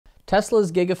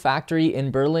Tesla's Gigafactory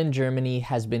in Berlin, Germany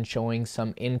has been showing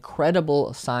some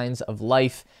incredible signs of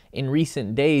life in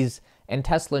recent days, and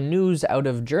Tesla news out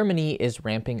of Germany is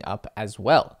ramping up as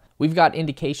well. We've got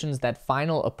indications that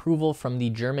final approval from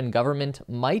the German government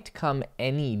might come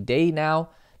any day now.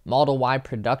 Model Y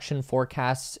production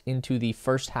forecasts into the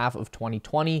first half of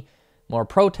 2020, more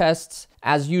protests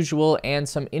as usual, and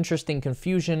some interesting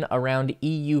confusion around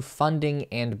EU funding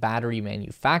and battery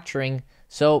manufacturing.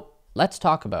 So let's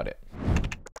talk about it.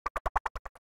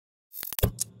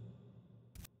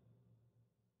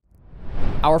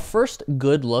 Our first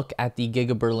good look at the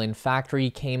Giga Berlin factory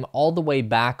came all the way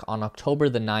back on October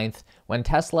the 9th when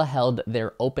Tesla held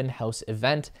their open house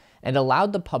event and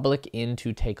allowed the public in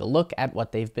to take a look at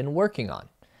what they've been working on.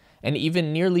 And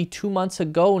even nearly 2 months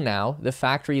ago now, the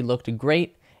factory looked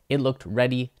great. It looked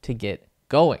ready to get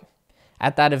going.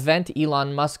 At that event,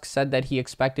 Elon Musk said that he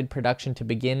expected production to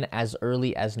begin as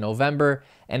early as November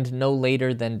and no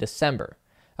later than December.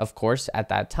 Of course, at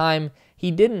that time, he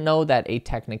didn't know that a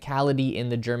technicality in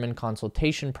the German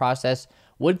consultation process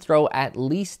would throw at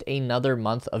least another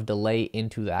month of delay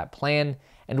into that plan.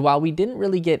 And while we didn't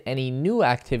really get any new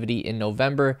activity in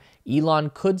November, Elon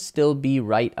could still be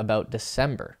right about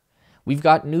December. We've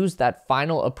got news that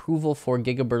final approval for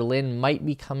Giga Berlin might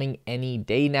be coming any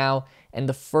day now, and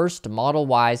the first Model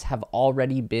Ys have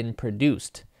already been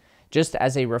produced. Just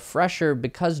as a refresher,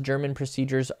 because German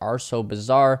procedures are so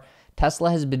bizarre,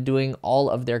 Tesla has been doing all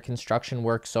of their construction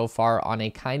work so far on a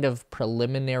kind of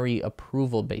preliminary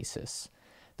approval basis.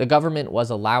 The government was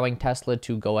allowing Tesla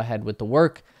to go ahead with the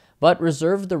work, but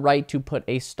reserved the right to put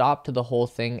a stop to the whole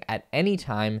thing at any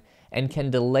time and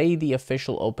can delay the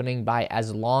official opening by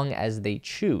as long as they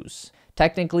choose.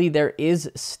 Technically, there is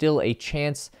still a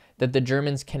chance that the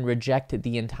Germans can reject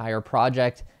the entire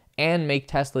project and make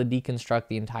Tesla deconstruct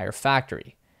the entire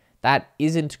factory. That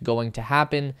isn't going to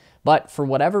happen, but for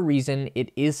whatever reason,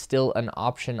 it is still an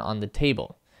option on the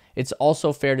table. It's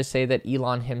also fair to say that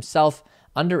Elon himself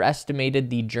underestimated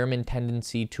the German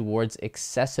tendency towards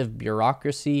excessive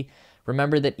bureaucracy.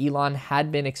 Remember that Elon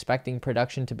had been expecting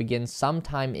production to begin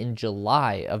sometime in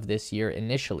July of this year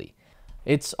initially.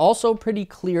 It's also pretty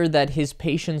clear that his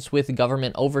patience with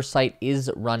government oversight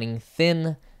is running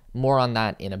thin. More on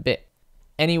that in a bit.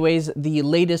 Anyways, the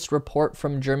latest report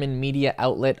from German media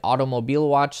outlet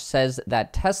Automobilwatch says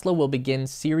that Tesla will begin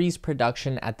series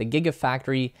production at the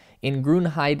Gigafactory in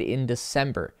Grünheide in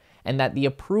December, and that the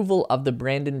approval of the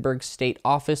Brandenburg State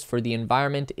Office for the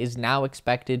Environment is now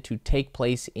expected to take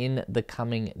place in the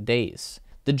coming days.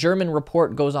 The German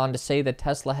report goes on to say that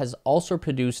Tesla has also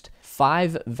produced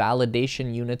 5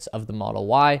 validation units of the Model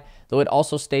Y, though it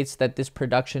also states that this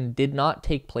production did not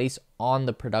take place on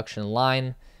the production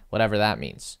line, whatever that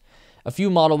means. A few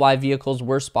Model Y vehicles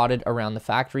were spotted around the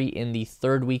factory in the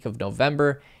 3rd week of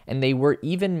November, and they were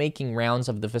even making rounds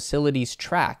of the facility's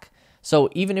track. So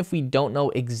even if we don't know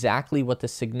exactly what the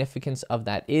significance of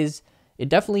that is, it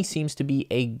definitely seems to be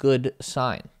a good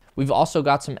sign. We've also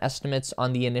got some estimates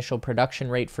on the initial production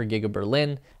rate for Giga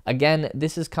Berlin. Again,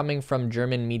 this is coming from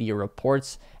German media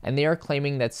reports, and they are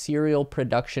claiming that serial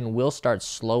production will start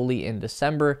slowly in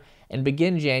December and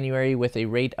begin January with a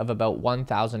rate of about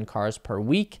 1,000 cars per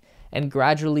week and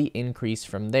gradually increase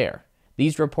from there.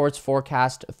 These reports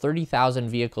forecast 30,000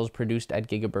 vehicles produced at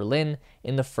Giga Berlin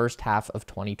in the first half of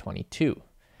 2022.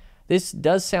 This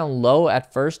does sound low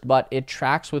at first, but it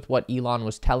tracks with what Elon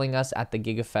was telling us at the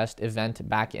GigaFest event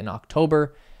back in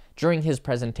October. During his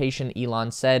presentation,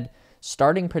 Elon said,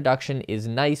 "Starting production is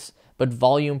nice, but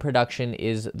volume production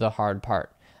is the hard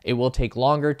part. It will take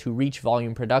longer to reach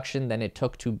volume production than it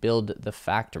took to build the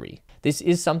factory." This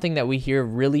is something that we hear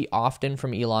really often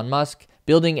from Elon Musk.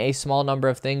 Building a small number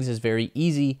of things is very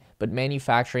easy, but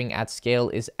manufacturing at scale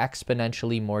is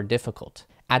exponentially more difficult.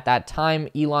 At that time,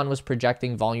 Elon was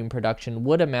projecting volume production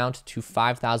would amount to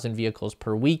 5,000 vehicles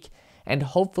per week and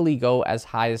hopefully go as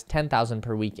high as 10,000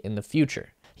 per week in the future.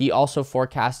 He also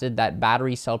forecasted that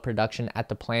battery cell production at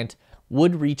the plant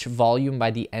would reach volume by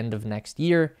the end of next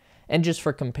year. And just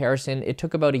for comparison, it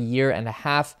took about a year and a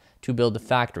half to build the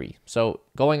factory. So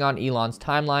going on Elon's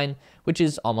timeline, which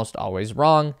is almost always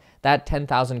wrong, that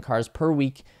 10,000 cars per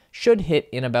week should hit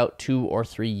in about 2 or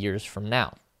 3 years from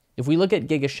now. If we look at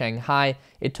Giga Shanghai,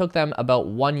 it took them about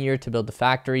 1 year to build the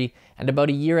factory and about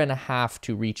a year and a half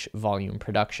to reach volume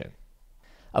production.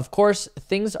 Of course,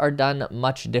 things are done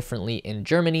much differently in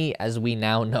Germany, as we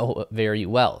now know very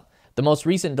well. The most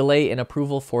recent delay in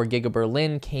approval for Giga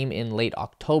Berlin came in late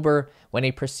October, when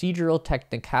a procedural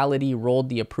technicality rolled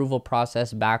the approval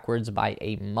process backwards by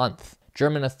a month.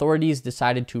 German authorities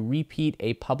decided to repeat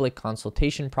a public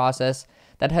consultation process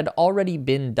that had already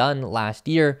been done last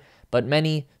year, but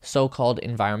many so-called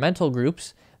environmental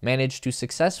groups managed to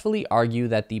successfully argue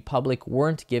that the public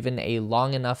weren't given a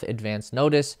long enough advance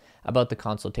notice about the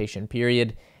consultation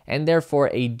period, and therefore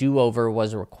a do-over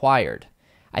was required.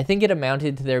 I think it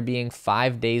amounted to there being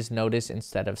 5 days notice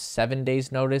instead of 7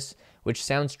 days notice, which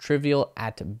sounds trivial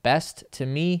at best to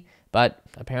me, but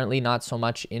apparently not so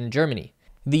much in Germany.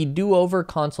 The do-over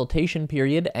consultation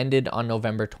period ended on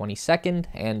November 22nd,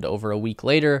 and over a week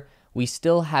later, we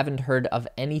still haven't heard of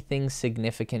anything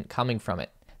significant coming from it.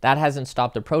 That hasn't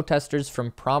stopped the protesters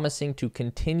from promising to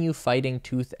continue fighting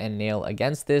tooth and nail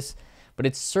against this, but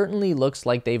it certainly looks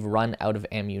like they've run out of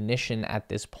ammunition at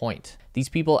this point. These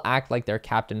people act like they're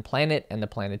Captain Planet and the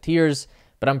Planeteers,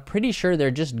 but I'm pretty sure they're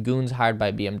just goons hired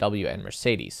by BMW and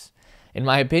Mercedes. In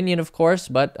my opinion, of course,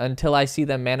 but until I see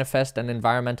them manifest an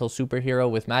environmental superhero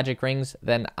with magic rings,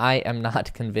 then I am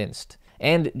not convinced.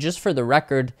 And just for the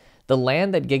record, the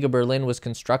land that Giga Berlin was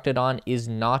constructed on is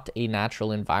not a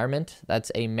natural environment.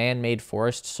 That's a man-made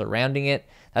forest surrounding it.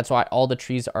 That's why all the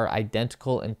trees are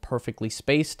identical and perfectly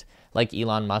spaced, like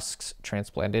Elon Musk's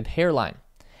transplanted hairline.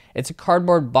 It's a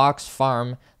cardboard box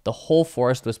farm. The whole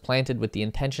forest was planted with the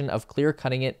intention of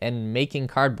clear-cutting it and making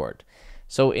cardboard.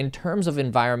 So in terms of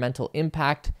environmental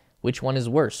impact, which one is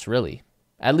worse, really?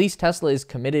 At least Tesla is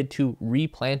committed to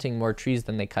replanting more trees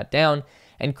than they cut down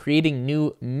and creating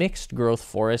new mixed growth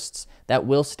forests that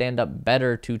will stand up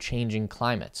better to changing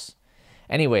climates.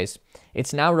 Anyways,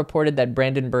 it's now reported that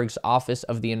Brandenburg's Office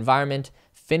of the Environment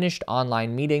finished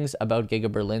online meetings about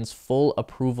Giga Berlin's full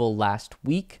approval last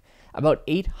week. About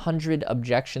 800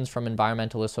 objections from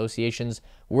environmental associations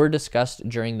were discussed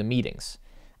during the meetings.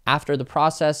 After the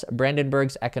process,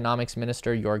 Brandenburg's economics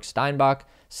minister Jörg Steinbach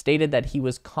stated that he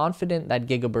was confident that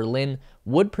Giga Berlin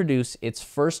would produce its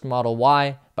first Model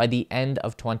Y by the end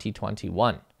of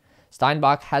 2021.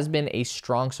 Steinbach has been a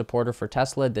strong supporter for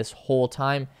Tesla this whole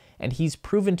time, and he's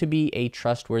proven to be a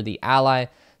trustworthy ally,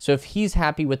 so if he's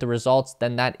happy with the results,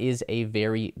 then that is a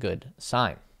very good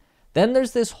sign. Then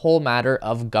there's this whole matter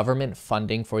of government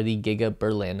funding for the Giga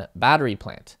Berlin battery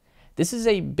plant. This is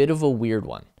a bit of a weird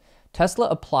one. Tesla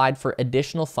applied for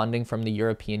additional funding from the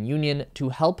European Union to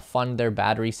help fund their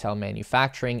battery cell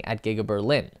manufacturing at Giga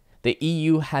Berlin. The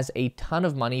EU has a ton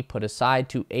of money put aside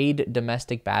to aid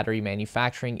domestic battery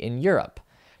manufacturing in Europe.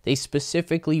 They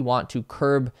specifically want to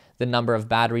curb the number of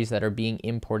batteries that are being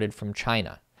imported from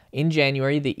China. In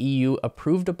January, the EU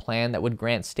approved a plan that would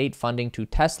grant state funding to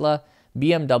Tesla,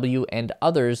 BMW, and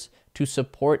others to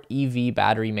support EV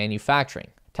battery manufacturing.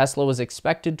 Tesla was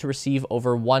expected to receive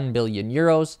over 1 billion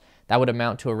euros. That would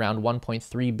amount to around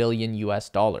 1.3 billion US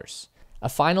dollars. A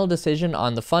final decision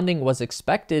on the funding was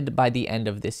expected by the end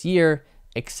of this year,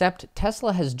 except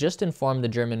Tesla has just informed the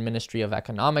German Ministry of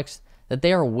Economics that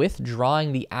they are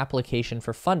withdrawing the application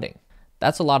for funding.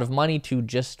 That's a lot of money to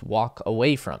just walk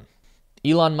away from.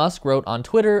 Elon Musk wrote on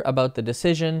Twitter about the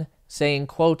decision, saying,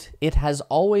 quote, "It has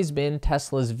always been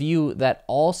Tesla's view that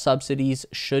all subsidies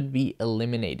should be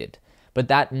eliminated, but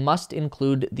that must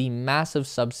include the massive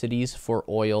subsidies for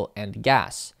oil and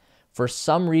gas. For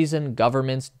some reason,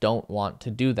 governments don't want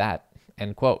to do that,"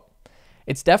 end quote.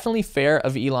 It's definitely fair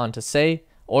of Elon to say.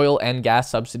 Oil and gas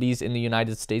subsidies in the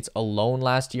United States alone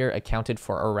last year accounted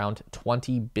for around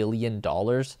 $20 billion.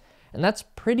 And that's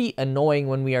pretty annoying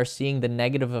when we are seeing the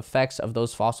negative effects of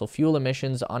those fossil fuel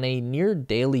emissions on a near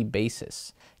daily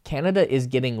basis. Canada is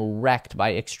getting wrecked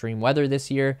by extreme weather this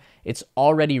year. It's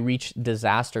already reached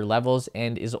disaster levels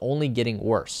and is only getting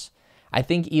worse. I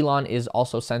think Elon is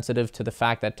also sensitive to the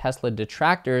fact that Tesla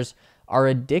detractors are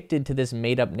addicted to this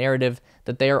made-up narrative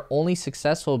that they are only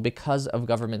successful because of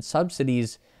government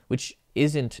subsidies, which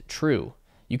isn't true.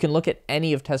 You can look at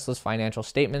any of Tesla's financial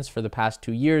statements for the past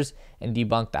 2 years and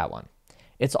debunk that one.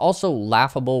 It's also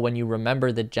laughable when you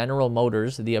remember that General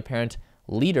Motors, the apparent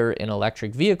leader in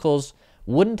electric vehicles,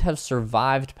 wouldn't have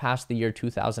survived past the year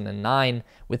 2009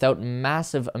 without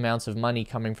massive amounts of money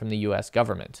coming from the US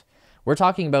government. We're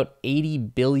talking about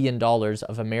 $80 billion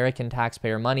of American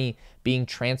taxpayer money being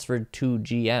transferred to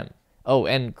GM. Oh,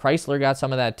 and Chrysler got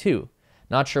some of that too.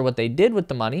 Not sure what they did with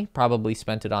the money, probably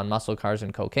spent it on muscle cars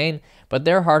and cocaine, but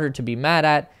they're harder to be mad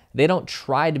at. They don't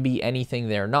try to be anything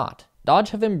they're not.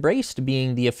 Dodge have embraced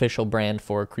being the official brand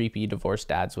for creepy divorced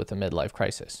dads with a midlife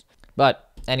crisis. But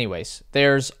anyways,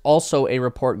 there's also a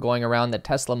report going around that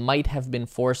Tesla might have been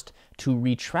forced to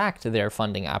retract their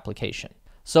funding application.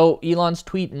 So Elon's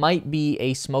tweet might be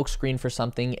a smokescreen for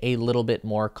something a little bit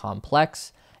more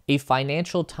complex. A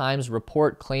Financial Times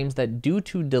report claims that due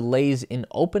to delays in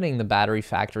opening the battery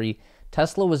factory,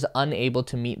 Tesla was unable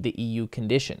to meet the EU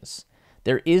conditions.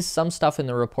 There is some stuff in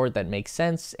the report that makes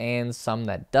sense and some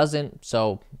that doesn't,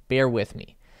 so bear with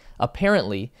me.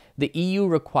 Apparently, the EU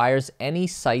requires any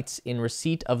sites in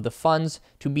receipt of the funds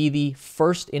to be the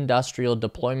first industrial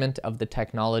deployment of the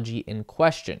technology in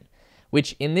question,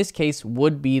 which in this case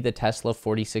would be the Tesla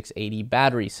 4680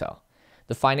 battery cell.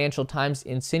 The Financial Times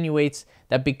insinuates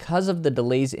that because of the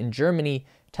delays in Germany,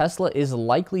 Tesla is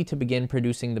likely to begin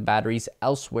producing the batteries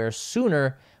elsewhere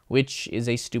sooner, which is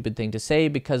a stupid thing to say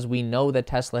because we know that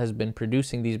Tesla has been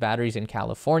producing these batteries in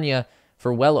California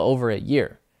for well over a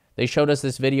year. They showed us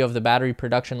this video of the battery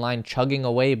production line chugging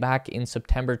away back in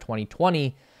September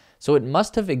 2020, so it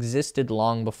must have existed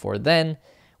long before then,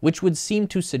 which would seem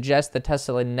to suggest that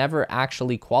Tesla never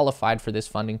actually qualified for this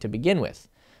funding to begin with.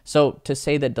 So to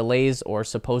say that delays or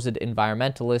supposed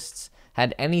environmentalists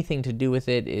had anything to do with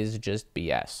it is just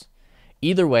BS.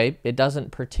 Either way, it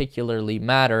doesn't particularly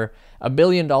matter. $1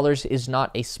 billion is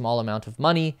not a small amount of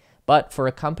money, but for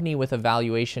a company with a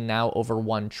valuation now over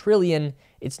 $1 trillion,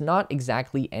 it's not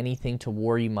exactly anything to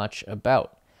worry much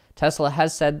about. Tesla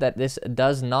has said that this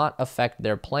does not affect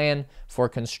their plan for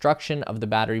construction of the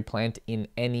battery plant in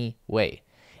any way.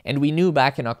 And we knew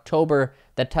back in October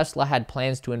that Tesla had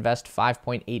plans to invest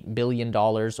 $5.8 billion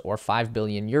or 5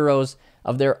 billion euros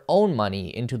of their own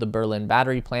money into the Berlin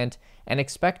battery plant and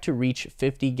expect to reach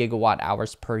 50 gigawatt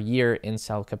hours per year in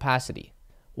cell capacity.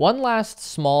 One last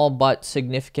small but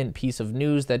significant piece of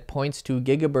news that points to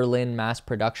Giga Berlin mass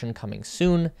production coming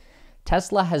soon.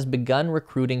 Tesla has begun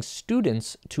recruiting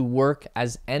students to work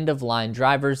as end-of-line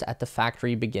drivers at the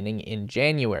factory beginning in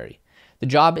January. The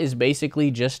job is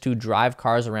basically just to drive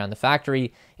cars around the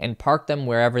factory and park them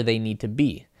wherever they need to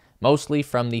be, mostly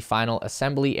from the final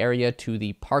assembly area to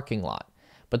the parking lot.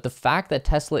 But the fact that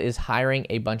Tesla is hiring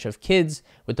a bunch of kids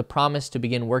with the promise to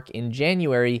begin work in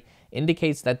January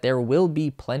indicates that there will be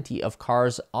plenty of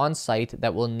cars on site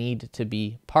that will need to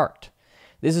be parked.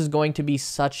 This is going to be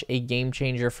such a game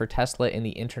changer for Tesla in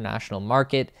the international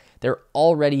market. They're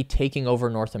already taking over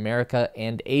North America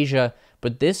and Asia,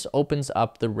 but this opens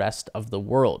up the rest of the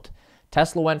world.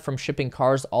 Tesla went from shipping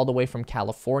cars all the way from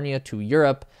California to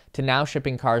Europe to now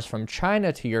shipping cars from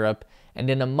China to Europe, and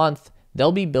in a month,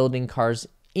 they'll be building cars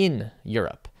in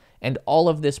Europe. And all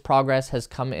of this progress has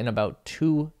come in about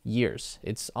 2 years.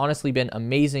 It's honestly been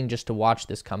amazing just to watch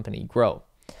this company grow.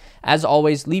 As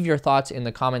always, leave your thoughts in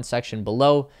the comment section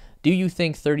below. Do you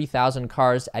think 30,000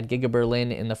 cars at Giga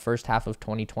Berlin in the first half of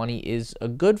 2020 is a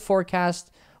good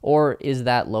forecast, or is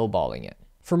that lowballing it?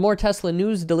 For more Tesla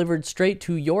news delivered straight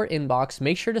to your inbox,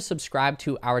 make sure to subscribe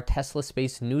to our Tesla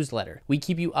Space newsletter. We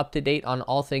keep you up to date on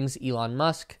all things Elon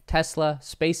Musk, Tesla,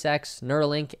 SpaceX,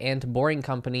 Neuralink, and Boring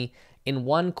Company in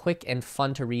one quick and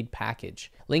fun to read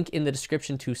package. Link in the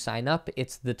description to sign up.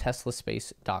 It's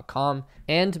theteslaspace.com.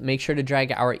 And make sure to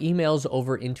drag our emails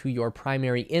over into your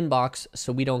primary inbox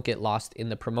so we don't get lost in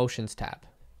the promotions tab.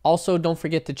 Also, don't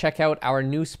forget to check out our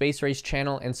new Space Race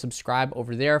channel and subscribe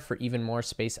over there for even more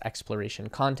space exploration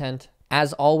content.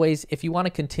 As always, if you want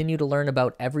to continue to learn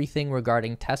about everything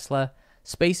regarding Tesla,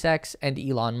 SpaceX, and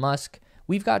Elon Musk,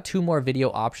 we've got 2 more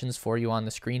video options for you on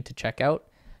the screen to check out.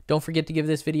 Don't forget to give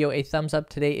this video a thumbs up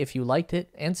today if you liked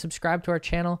it, and subscribe to our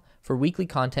channel for weekly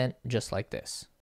content just like this.